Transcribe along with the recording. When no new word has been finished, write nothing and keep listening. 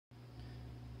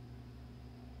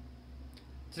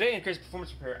Today in Crazy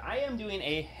Performance Repair, I am doing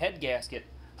a head gasket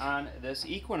on this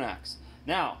Equinox.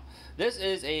 Now, this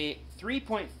is a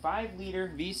 3.5 liter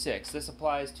V6. This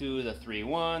applies to the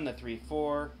 3.1, the 3.4,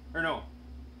 or no,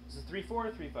 is it 3.4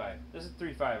 or 3.5? This is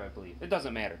 3.5, I believe. It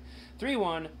doesn't matter.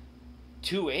 3.1,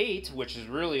 2.8, which is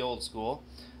really old school,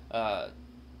 3.4,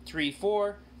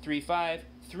 3.5,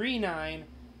 3.9,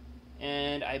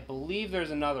 and I believe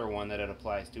there's another one that it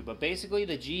applies to, but basically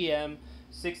the GM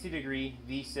 60 degree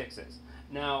V6s.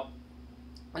 Now,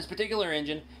 this particular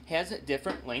engine has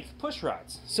different length push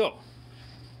rods. So,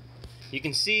 you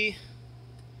can see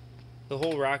the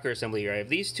whole rocker assembly here. I have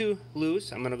these two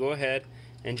loose. I'm going to go ahead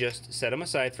and just set them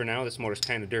aside for now. This motor's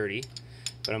kind of dirty,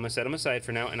 but I'm going to set them aside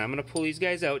for now, and I'm going to pull these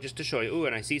guys out just to show you. Ooh,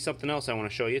 and I see something else I want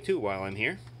to show you too while I'm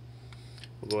here.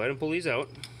 We'll go ahead and pull these out.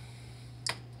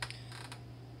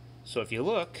 So if you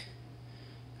look,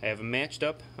 I have them matched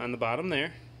up on the bottom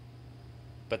there,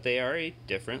 but they are a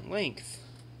different length.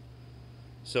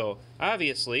 So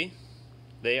obviously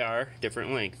they are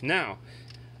different length. Now,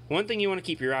 one thing you want to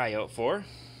keep your eye out for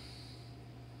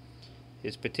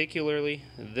is particularly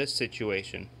this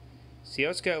situation. See how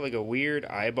it's got like a weird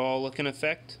eyeball looking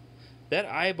effect? That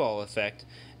eyeball effect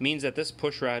means that this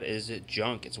push rod is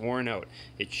junk. It's worn out.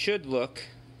 It should look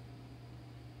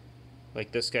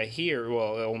like this guy here,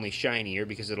 well, only shinier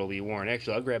because it'll be worn.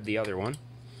 Actually, I'll grab the other one.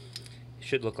 It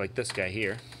should look like this guy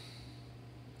here.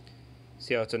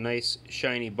 See how it's a nice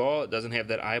shiny ball? It doesn't have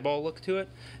that eyeball look to it.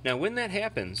 Now when that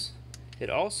happens,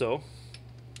 it also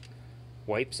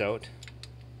wipes out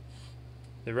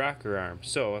the rocker arm.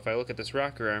 So if I look at this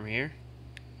rocker arm here,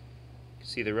 you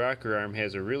see the rocker arm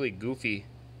has a really goofy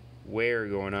wear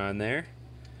going on there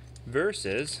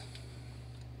versus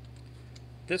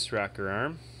this rocker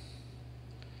arm,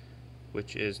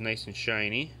 which is nice and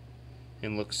shiny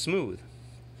and looks smooth.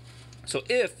 So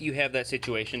if you have that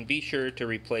situation, be sure to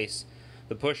replace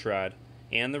the push rod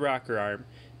and the rocker arm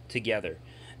together.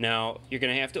 Now, you're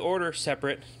going to have to order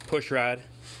separate push rod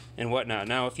and whatnot.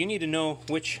 Now, if you need to know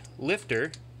which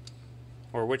lifter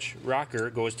or which rocker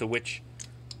goes to which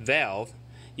valve,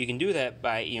 you can do that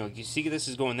by, you see this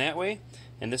is going that way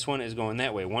and this one is going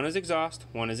that way. One is exhaust,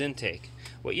 one is intake.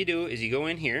 What you do is you go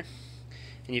in here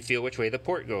and you feel which way the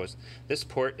port goes. This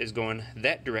port is going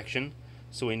that direction,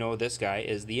 so we know this guy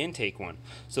is the intake one.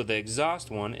 So the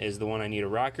exhaust one is the one I need a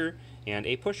rocker and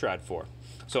a push rod for.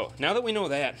 So now that we know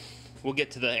that, we'll get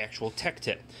to the actual tech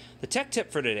tip. The tech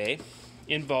tip for today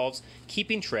involves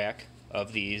keeping track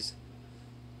of these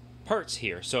parts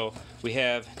here. So we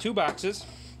have two boxes,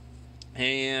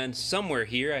 and somewhere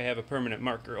here I have a permanent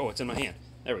marker. Oh, it's in my hand.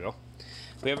 There we go.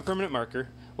 We have a permanent marker.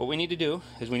 What we need to do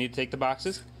is we need to take the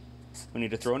boxes, we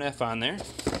need to throw an F on there.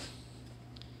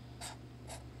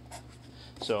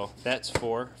 So that's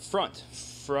for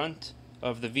front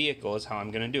of the vehicle is how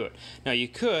I'm going to do it. Now you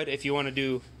could, if you want to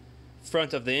do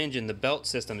front of the engine, the belt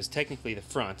system is technically the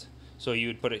front, so you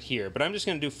would put it here. But I'm just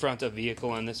going to do front of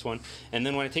vehicle on this one, and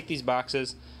then when I take these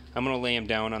boxes, I'm going to lay them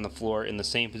down on the floor in the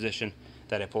same position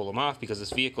that I pull them off, because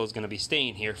this vehicle is going to be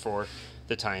staying here for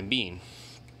the time being.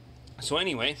 So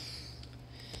anyway,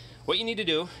 what you need to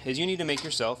do is you need to make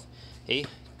yourself a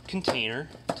container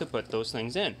to put those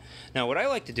things in. Now what I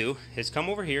like to do is come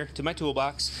over here to my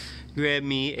toolbox, grab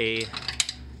me a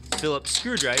Phillips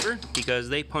screwdriver because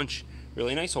they punch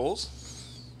really nice holes,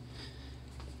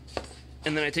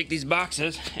 and then I take these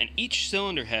boxes, and each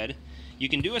cylinder head, you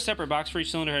can do a separate box for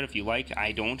each cylinder head if you like,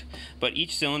 I don't, but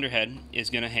each cylinder head is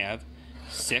going to have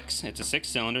 6. It's a 6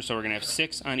 cylinder, so we're going to have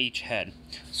 6 on each head.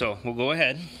 So we'll go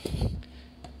ahead,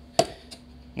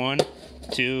 1,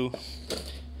 2,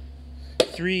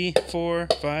 3, 4,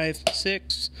 5,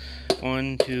 6.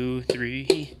 1, 2,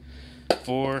 3,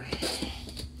 4,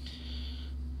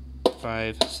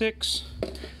 5, 6.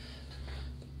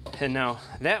 And now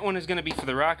that one is going to be for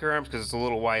the rocker arms because it's a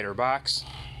little wider box.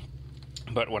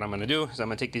 But what I'm going to do is I'm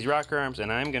going to take these rocker arms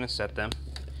and I'm going to set them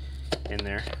in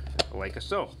there like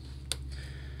so.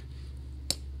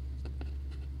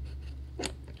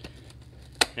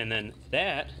 And then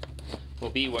that will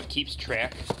be what keeps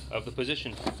track of the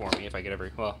position for me if I get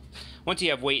well, once you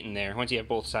have weight in there, once you have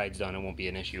both sides done, it won't be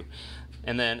an issue.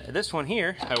 And then this one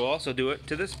here, I will also do it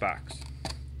to this box.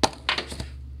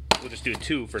 We'll just do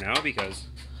 2 for now because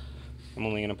I'm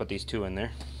only going to put these 2 in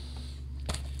there.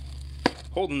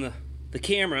 Holding the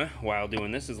camera while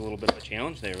doing this is a little bit of a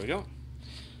challenge. There we go.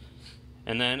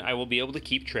 And then I will be able to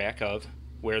keep track of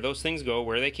where those things go,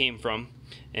 where they came from,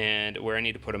 and where I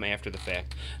need to put them after the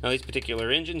fact. Now these particular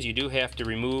engines, you do have to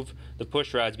remove the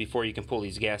push rods before you can pull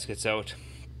these gaskets out.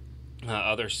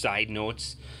 Other side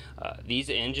notes, these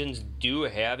engines do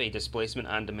have a displacement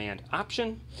on demand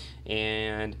option,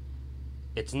 and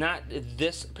It's not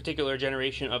this particular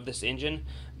generation of this engine,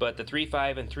 but the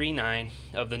 3.5 and 3.9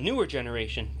 of the newer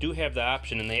generation do have the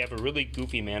option, and they have a really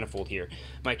goofy manifold here.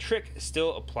 My trick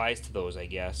still applies to those, I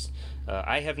guess.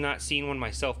 I have not seen one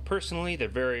myself personally. They're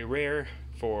very rare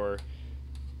for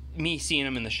me seeing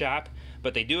them in the shop,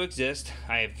 but they do exist.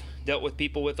 I've dealt with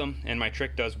people with them, and my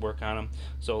trick does work on them.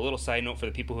 So a little side note for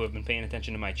the people who have been paying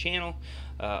attention to my channel.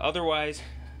 Otherwise,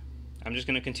 I'm just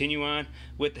going to continue on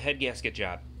with the head gasket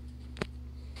job.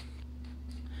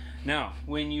 Now,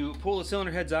 when you pull the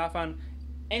cylinder heads off on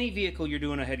any vehicle you're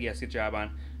doing a head gasket job on,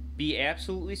 be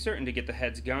absolutely certain to get the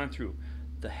heads gone through.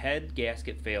 The head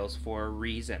gasket fails for a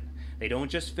reason. They don't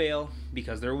just fail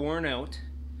because they're worn out.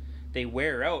 They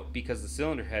wear out because the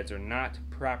cylinder heads are not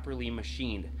properly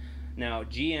machined. Now,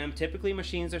 GM typically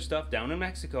machines their stuff down in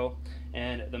Mexico,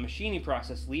 and the machining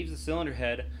process leaves the cylinder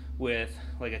head with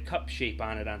like a cup shape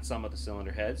on it on some of the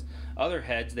cylinder heads. Other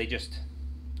heads, they just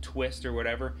twist or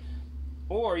whatever.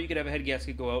 Or you could have a head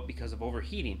gasket go out because of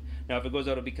overheating. Now, if it goes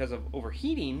out because of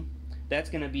overheating, that's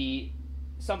going to be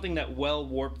something that will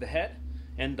warp the head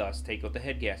and thus take out the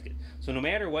head gasket. So no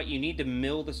matter what, you need to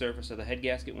mill the surface of the head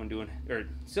gasket when doing, or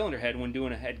cylinder head when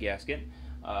doing a head gasket.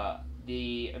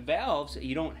 The valves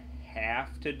you don't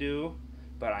have to do,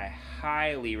 but I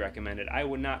highly recommend it. I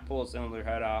would not pull a cylinder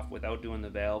head off without doing the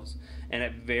valves, and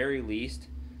at very least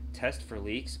test for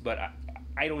leaks. But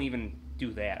I don't even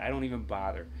do that. I don't even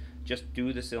bother. Just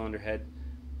do the cylinder head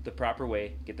the proper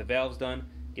way, get the valves done,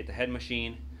 get the head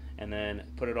machined, and then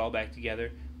put it all back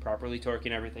together, properly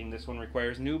torquing everything. This one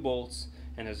requires new bolts,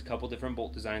 and there's a couple different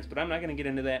bolt designs, but I'm not going to get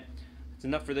into that. It's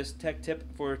enough for this tech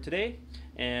tip for today,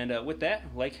 and with that,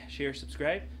 like, share,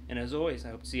 subscribe, and as always, I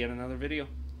hope to see you in another video.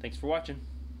 Thanks for watching.